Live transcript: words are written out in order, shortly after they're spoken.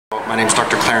My name is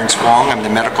Dr. Clarence Wong. I'm the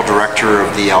Medical Director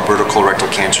of the Alberta Colorectal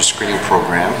Cancer Screening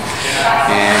Program,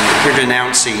 and I'm here to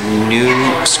announce a new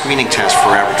screening test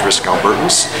for average risk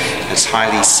Albertans. It's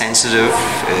highly sensitive,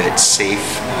 it's safe,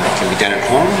 it can be done at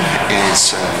home, and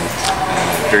it's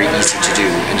very easy to do,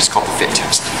 and it's called the FIT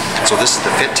test. So this is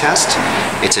the FIT test.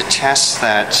 It's a test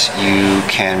that you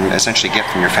can essentially get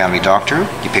from your family doctor.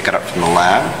 You pick it up from the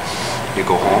lab, you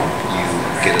go home, you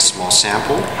get a small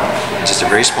sample, just a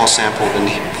very small sample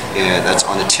that's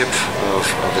on the tip of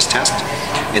this test.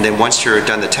 And then once you're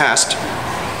done the test,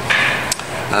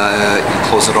 you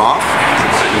close it off,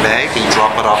 put it in a bag, and you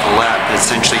drop it off the lab. And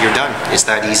essentially you're done. It's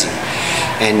that easy.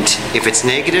 And if it's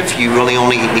negative, you really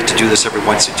only need to do this every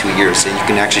 1 to 2 years, and you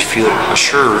can actually feel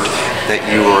assured that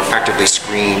you are effectively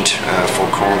screened for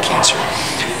colon cancer.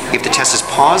 If the test is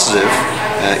positive,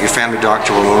 your family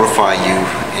doctor will notify you,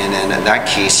 and then in that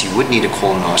case you would need a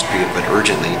colonoscopy, but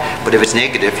urgently. But if it's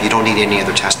negative, you don't need any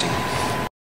other testing.